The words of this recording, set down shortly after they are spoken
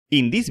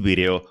In this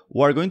video,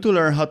 we are going to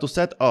learn how to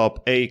set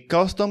up a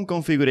custom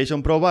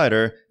configuration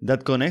provider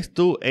that connects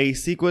to a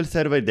SQL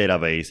Server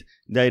database.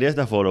 The idea is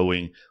the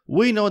following.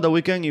 We know that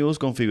we can use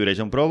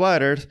configuration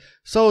providers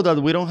so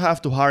that we don't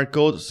have to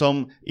hardcode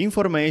some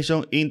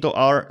information into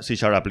our C#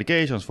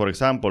 applications. For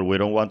example, we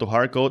don't want to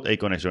hardcode a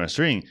connection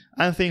string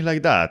and things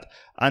like that.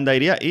 And the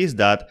idea is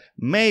that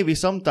maybe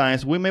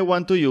sometimes we may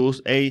want to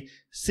use a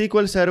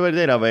SQL Server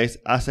database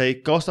as a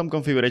custom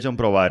configuration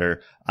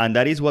provider, and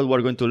that is what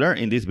we're going to learn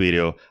in this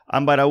video.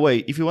 And by the way,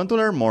 if you want to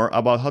learn more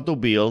about how to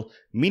build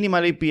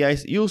minimal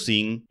APIs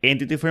using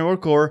Entity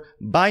Framework Core,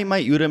 buy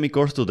my Udemy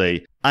course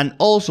today. And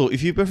also,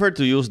 if you prefer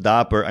to use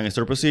Dapper and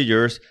store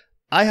procedures,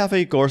 I have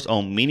a course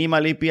on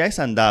minimal APIs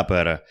and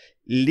Dapper.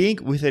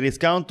 Link with a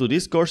discount to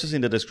these courses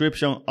in the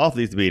description of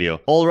this video.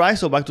 Alright,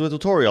 so back to the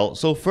tutorial.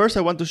 So first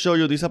I want to show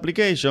you this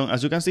application.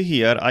 As you can see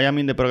here, I am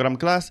in the program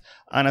class,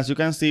 and as you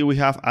can see, we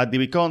have a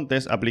DB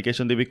context,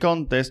 application DB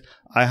context.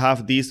 I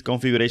have this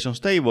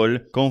configurations table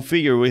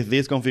configured with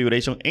this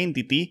configuration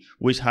entity,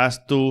 which has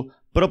two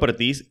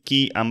properties,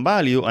 key and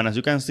value, and as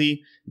you can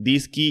see,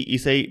 this key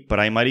is a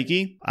primary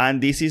key,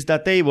 and this is the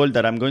table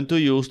that I'm going to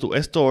use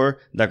to store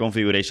the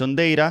configuration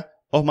data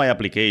of my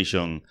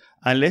application.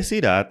 And let's see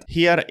that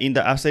here in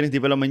the app settings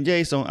development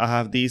JSON, I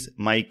have this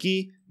my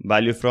key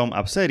value from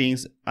app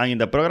settings, and in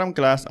the program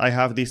class I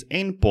have this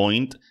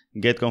endpoint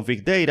get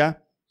config data,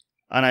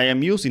 and I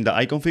am using the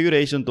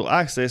IConfiguration to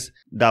access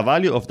the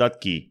value of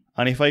that key.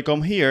 And if I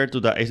come here to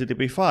the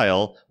HTTP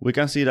file, we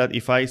can see that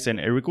if I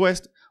send a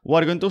request,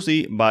 we're going to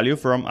see value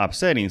from app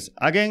settings.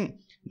 Again,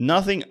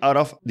 nothing out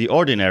of the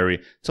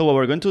ordinary. So what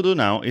we're going to do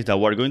now is that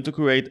we're going to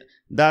create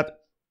that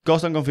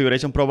custom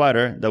configuration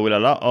provider that will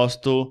allow us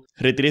to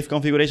retrieve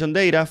configuration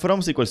data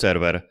from SQL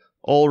Server.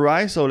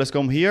 Alright, so let's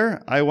come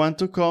here. I want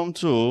to come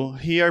to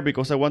here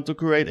because I want to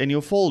create a new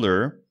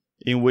folder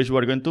in which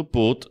we're going to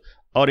put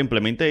our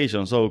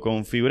implementation. So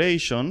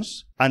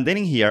configurations, and then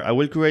in here I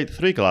will create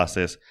three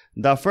classes.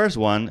 The first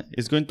one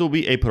is going to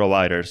be a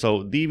provider.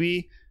 So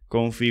DB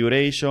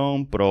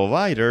configuration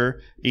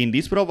provider. In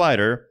this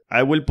provider,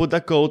 I will put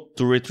the code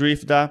to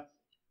retrieve the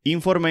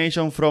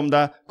information from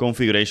the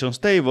configurations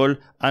table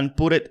and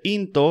put it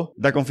into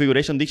the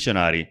configuration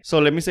dictionary. So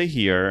let me say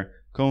here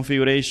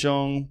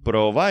configuration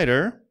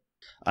provider,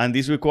 and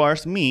this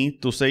requires me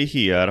to say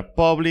here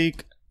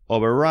public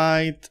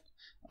override,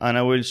 and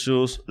I will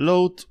choose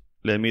load.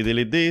 Let me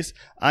delete this,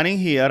 and in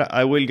here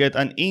I will get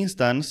an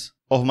instance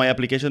of my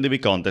application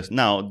DB context.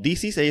 Now,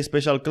 this is a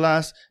special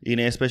class in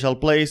a special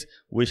place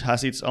which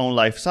has its own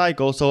life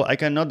cycle, so I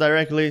cannot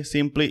directly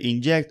simply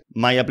inject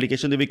my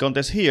application DB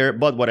context here,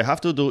 but what I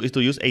have to do is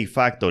to use a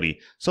factory.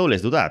 So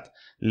let's do that.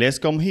 Let's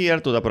come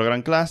here to the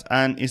program class,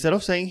 and instead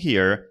of saying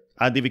here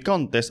at DB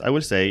context, I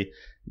will say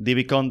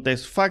DB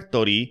context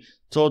factory,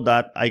 so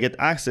that I get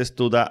access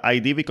to the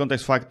IDB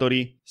context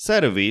factory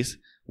service,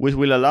 which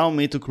will allow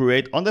me to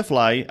create on the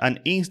fly an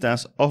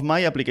instance of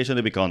my application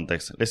DB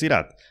context. Let's see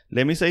that.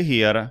 Let me say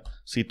here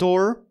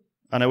ctor,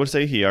 and I will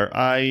say here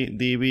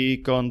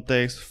IDB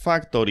context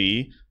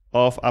factory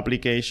of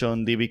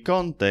application DB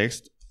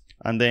context,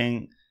 and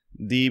then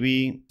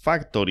DB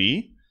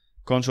factory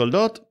console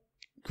dot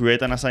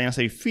create and assign as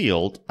a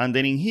field, and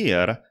then in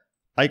here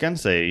I can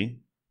say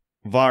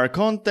var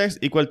context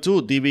equal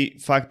to DB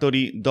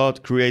factory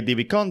dot create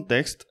DB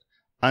context.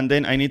 And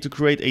then I need to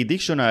create a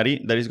dictionary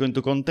that is going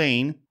to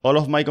contain all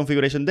of my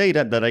configuration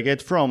data that I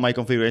get from my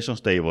configurations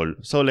table.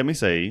 So let me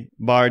say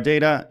var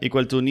data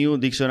equal to new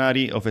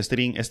dictionary of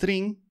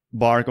string,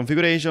 var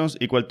configurations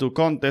equal to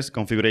context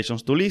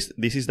configurations to list.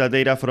 This is the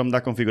data from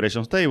the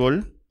configurations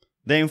table.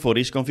 Then for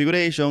each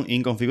configuration,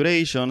 in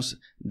configurations,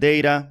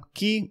 data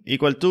key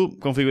equal to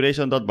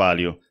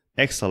configuration.value.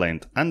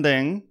 Excellent. And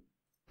then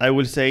I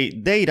will say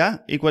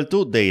data equal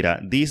to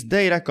data. This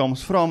data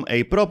comes from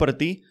a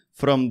property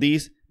from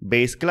this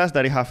base class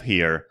that I have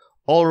here.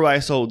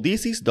 Alright, so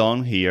this is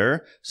done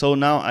here. So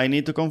now I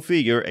need to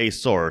configure a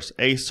source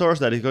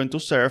that is going to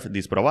serve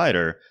this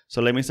provider.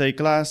 So let me say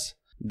class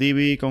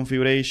DB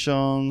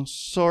configuration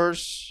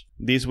source.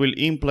 This will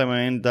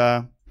implement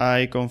the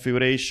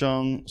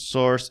IConfiguration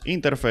source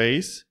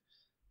interface.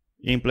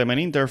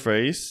 Implement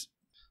interface.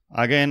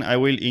 Again, I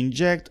will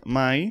inject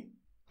my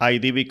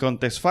IDB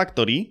context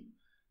factory,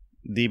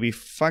 DB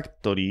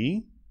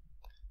factory,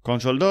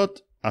 console dot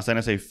assign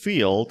as a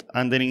field,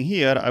 and then in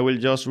here I will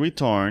just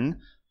return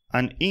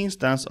an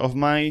instance of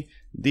my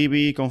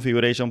DB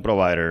configuration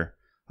provider,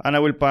 and I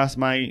will pass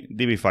my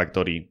DB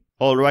factory.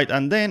 Alright,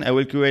 and then I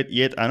will create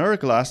yet another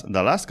class,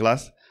 the last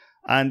class,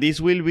 and this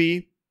will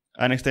be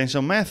an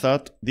extension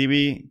method,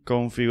 DB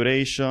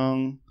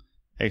configuration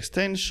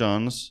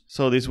extensions.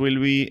 So this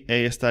will be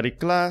a static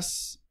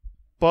class,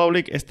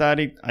 public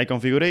static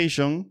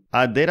IConfiguration,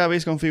 a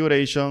database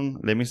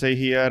configuration. Let me say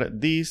here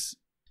this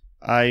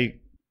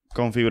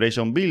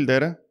configuration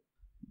builder,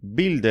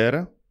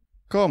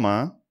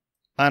 comma,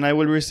 and I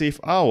will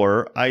receive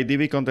our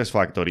IDB context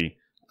factory.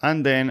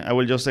 And then I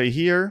will just say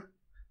here,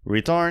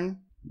 return,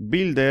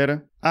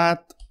 builder, add,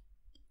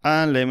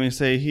 and let me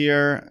say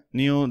here,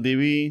 new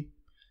DB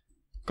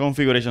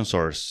configuration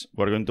source.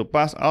 We're going to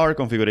pass our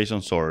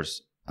configuration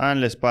source.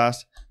 And let's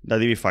pass the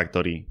DB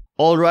factory.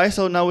 Alright,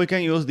 so now we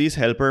can use this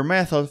helper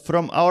method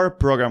from our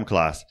program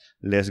class.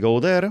 Let's go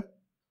there.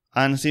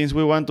 And since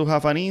we want to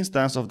have an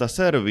instance of the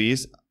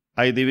service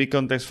IDB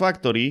context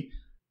factory,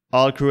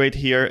 I'll create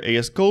here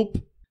a scope.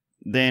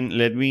 Then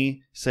let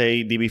me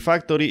say DB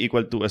factory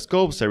equal to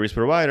scope service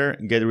provider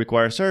get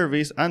required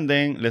service, and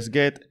then let's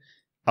get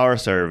our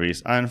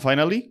service. And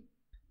finally,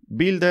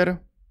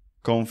 builder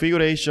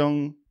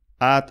configuration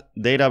add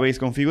database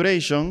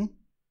configuration,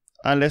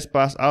 and let's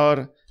pass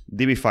our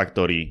DB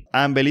factory.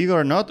 And believe it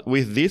or not,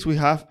 with this we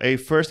have a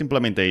first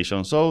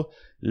implementation. So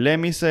let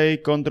me say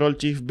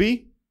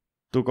Ctrl+Shift+B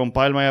to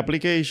compile my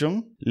application.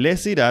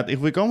 Let's see that if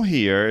we come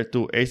here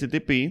to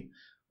HTTP,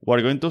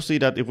 we're going to see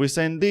that if we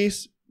send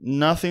this,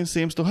 nothing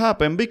seems to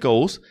happen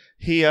because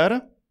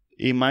here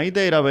in my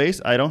database,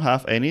 I don't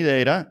have any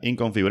data in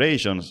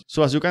configurations.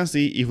 So as you can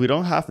see, if we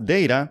don't have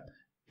data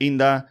in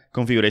the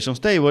configurations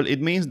table,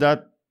 it means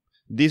that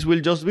this will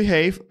just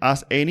behave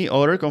as any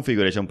other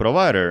configuration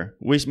provider,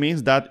 which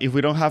means that if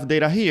we don't have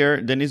data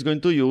here, then it's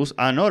going to use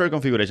another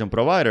configuration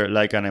provider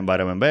like an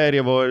environment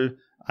variable,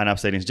 an app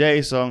settings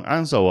JSON,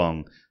 and so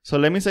on. So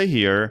let me say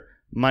here,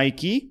 my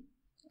key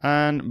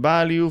and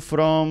value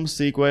from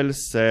SQL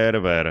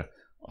Server.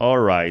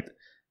 Alright,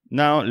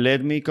 now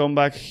let me come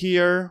back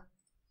here.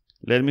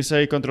 Let me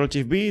say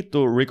Ctrl+Shift+B to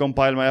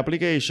recompile my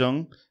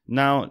application.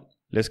 Now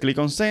let's click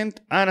on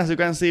send, and as you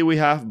can see, we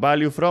have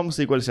value from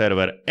SQL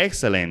Server.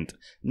 Excellent.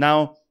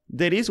 Now,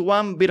 there is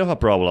one bit of a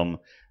problem.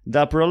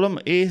 The problem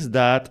is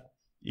that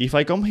if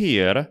I come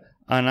here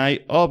and I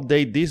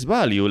update this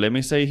value, let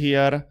me say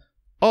here,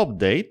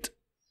 update,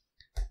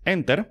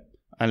 enter,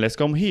 and let's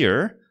come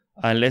here,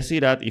 and let's see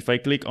that if I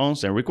click on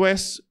send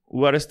requests,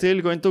 we're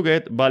still going to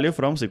get value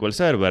from SQL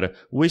Server,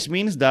 which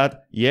means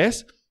that,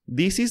 yes,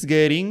 this is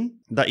getting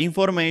the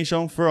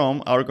information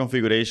from our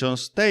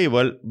configurations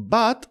table,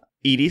 but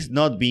it is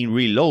not being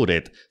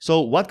reloaded.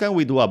 So what can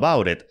we do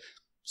about it?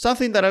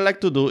 Something that I like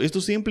to do is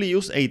to simply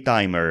use a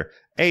timer.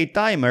 A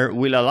timer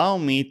will allow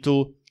me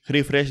to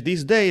refresh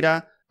this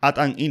data at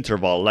an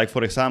interval, like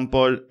for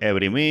example,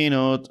 every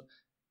minute,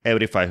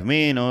 every 5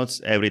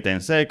 minutes, every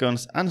 10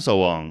 seconds, and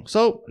so on.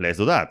 So let's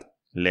do that.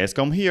 Let's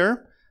come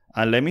here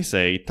and let me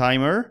say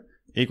timer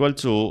equal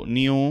to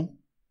new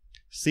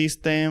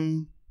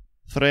system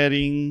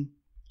threading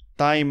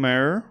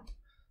timer,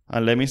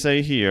 and let me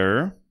say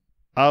here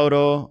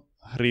auto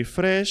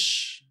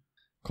refresh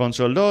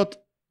control dot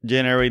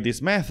generate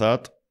this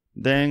method.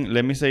 Then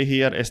let me say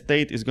here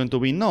state is going to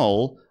be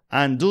null,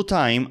 and do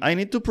time, I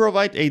need to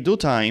provide a do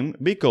time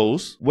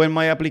because when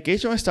my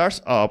application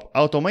starts up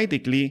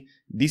automatically,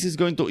 this is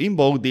going to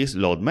invoke this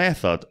load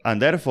method,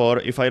 and therefore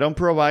if I don't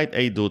provide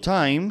a do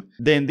time,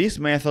 then this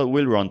method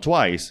will run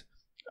twice,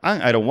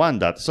 and I don't want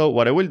that. So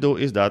what I will do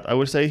is that I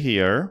will say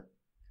here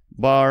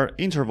bar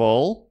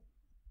interval,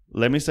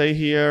 let me say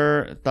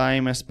here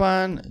time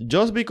span.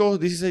 Just because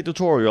this is a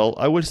tutorial,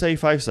 I will say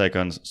 5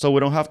 seconds, so we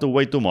don't have to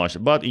wait too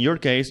much. But in your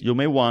case, you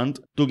may want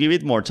to give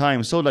it more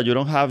time so that you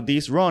don't have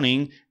this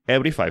running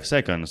every 5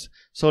 seconds.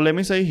 So let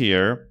me say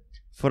here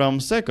from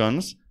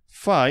seconds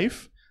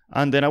 5,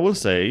 and then I will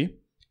say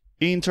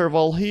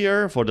interval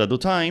here for the do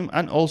time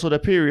and also the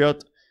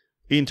period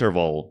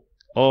interval.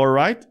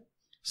 Alright,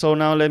 so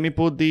now let me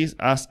put this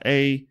as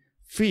a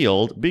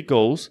field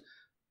because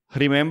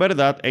remember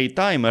that a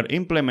timer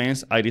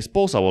implements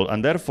iDisposable,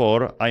 and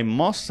therefore I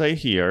must say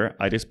here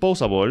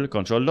iDisposable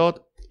control dot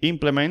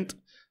implement,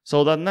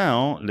 so that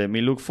now let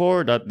me look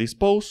for that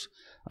dispose,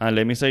 and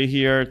let me say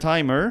here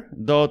timer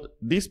dot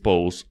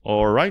dispose.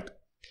 Alright,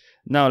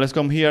 now let's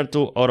come here to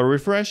auto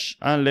refresh,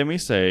 and let me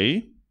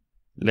say,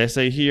 let's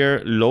say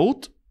here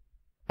load.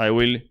 I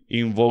will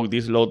invoke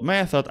this load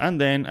method,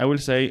 and then I will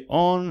say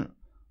on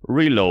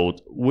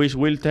reload, which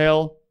will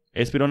tell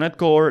ASP.NET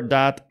Core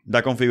that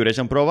the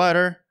configuration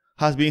provider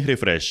has been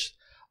refreshed.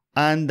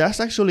 And that's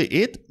actually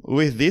it.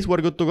 With this,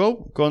 we're good to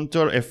go.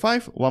 Ctrl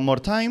F5 one more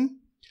time.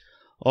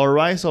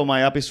 Alright, so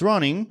my app is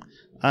running.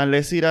 And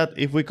let's see that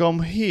if we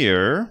come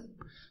here,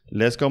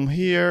 let's come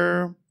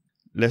here,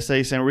 let's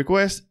say send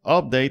request,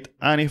 update.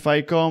 And if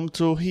I come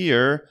to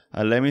here,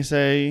 and let me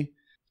say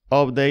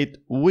update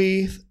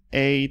with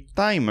a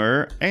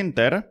timer,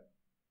 enter.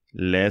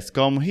 Let's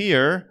come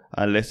here,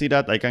 and let's see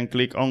that I can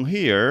click on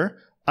here.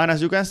 And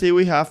as you can see,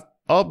 we have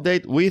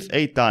update with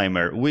a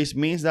timer, which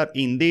means that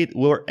indeed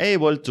we're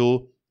able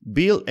to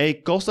build a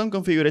custom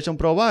configuration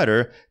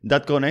provider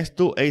that connects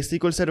to a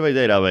SQL Server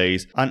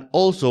database, and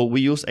also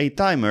we use a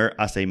timer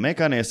as a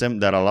mechanism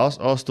that allows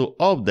us to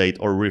update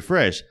or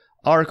refresh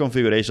our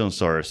configuration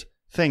source.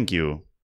 Thank you.